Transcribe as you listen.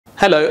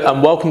Hello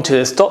and welcome to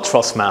this Dr.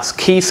 Frost Maths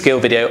key skill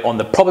video on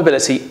the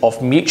probability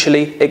of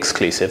mutually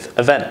exclusive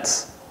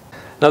events.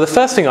 Now the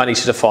first thing I need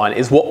to define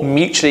is what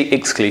mutually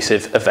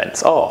exclusive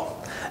events are.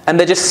 And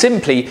they're just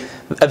simply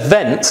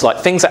events, like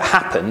things that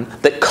happen,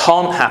 that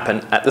can't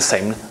happen at the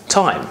same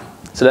time.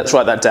 So let's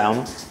write that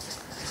down.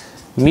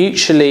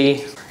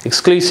 Mutually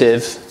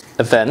exclusive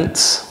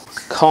events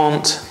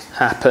can't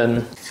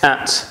happen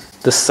at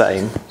the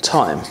same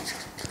time.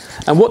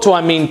 And what do I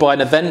mean by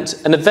an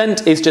event? An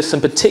event is just some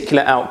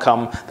particular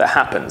outcome that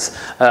happens,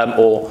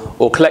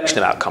 or collection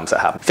of outcomes that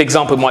happen. For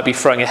example, it might be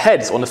throwing a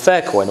heads on a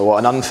fair coin or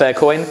an unfair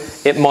coin.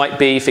 It might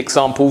be, for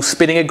example,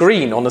 spinning a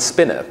green on a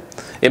spinner.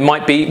 It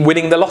might be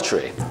winning the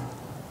lottery.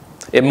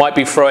 It might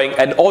be throwing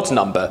an odd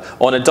number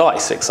on a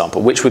dice, for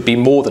example, which would be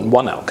more than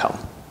one outcome.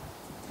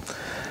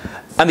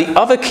 And the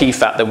other key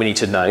fact that we need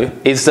to know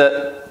is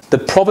that the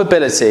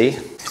probability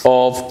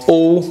of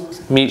all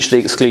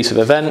mutually exclusive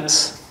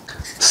events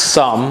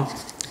sum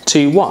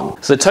to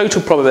 1. So the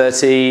total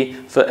probability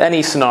for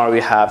any scenario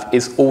we have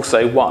is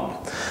also 1.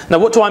 Now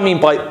what do I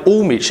mean by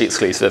all mutually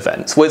exclusive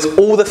events? Well, it's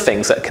all the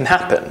things that can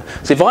happen.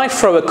 So if I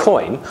throw a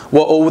coin,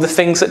 what are all the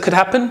things that could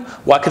happen?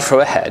 Well, I could throw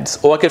a heads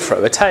or I could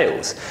throw a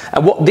tails.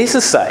 And what this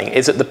is saying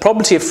is that the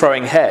probability of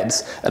throwing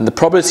heads and the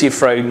probability of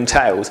throwing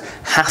tails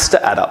has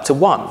to add up to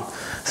 1.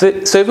 So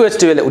if we were to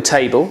do a little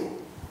table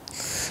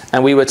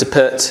and we were to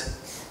put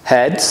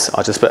heads,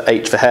 I'll just put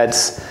H for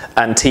heads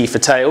and T for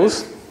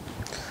tails.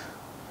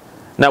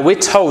 Now we're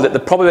told that the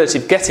probability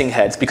of getting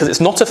heads, because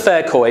it's not a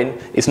fair coin,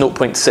 is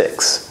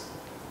 0.6.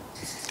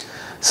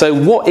 So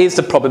what is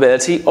the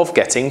probability of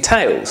getting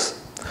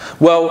tails?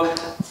 Well,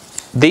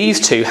 these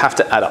two have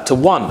to add up to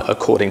 1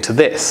 according to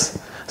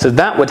this. So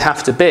that would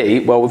have to be,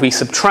 well, if we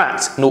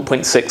subtract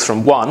 0.6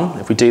 from 1,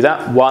 if we do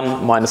that,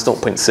 1 minus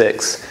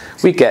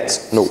 0.6, we get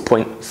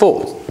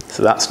 0.4.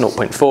 So that's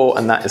 0.4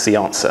 and that is the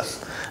answer.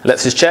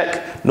 Let's just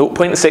check,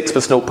 0.6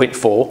 plus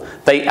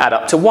 0.4, they add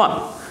up to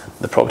 1.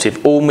 The probability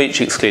of all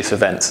mutually exclusive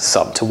events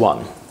sum to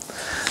 1.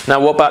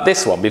 Now what about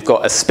this one? We've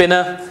got a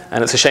spinner,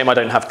 and it's a shame I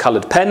don't have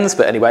coloured pens,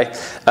 but anyway,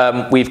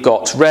 we've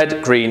got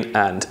red, green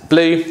and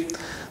blue.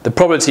 The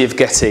probability of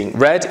getting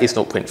red is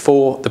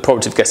 0.4, the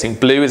probability of getting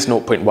blue is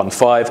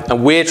 0.15,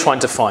 and we're trying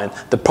to find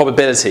the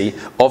probability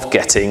of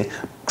getting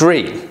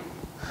green.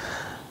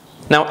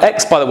 Now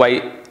x, by the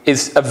way,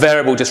 is a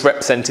variable just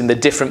representing the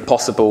different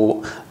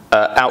possible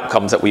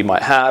outcomes that we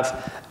might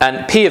have.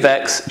 And P of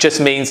x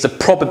just means the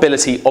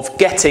probability of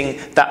getting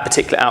that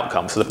particular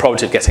outcome. So the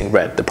probability of getting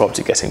red, the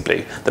probability of getting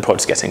blue, the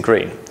probability of getting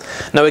green.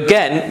 Now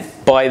again,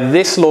 by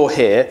this law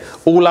here,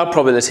 all our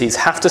probabilities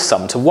have to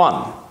sum to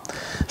 1.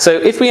 So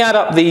if we add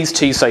up these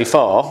two so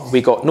far,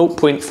 we got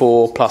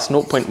 0.4 plus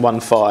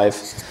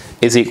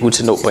 0.15 is equal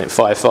to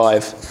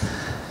 0.55.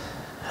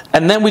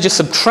 And then we just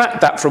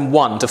subtract that from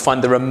 1 to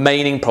find the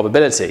remaining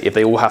probability if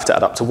they all have to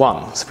add up to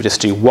 1. So we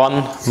just do 1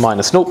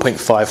 minus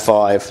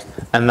 0.55,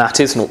 and that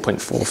is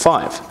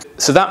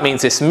 0.45. So that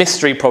means this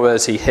mystery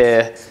probability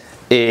here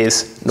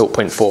is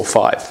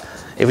 0.45.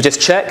 If we just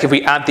check, if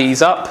we add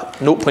these up,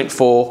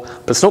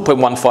 0.4 plus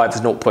 0.15 is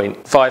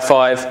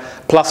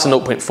 0.55, plus the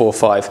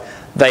 0.45,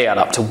 they add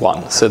up to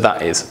 1. So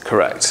that is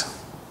correct.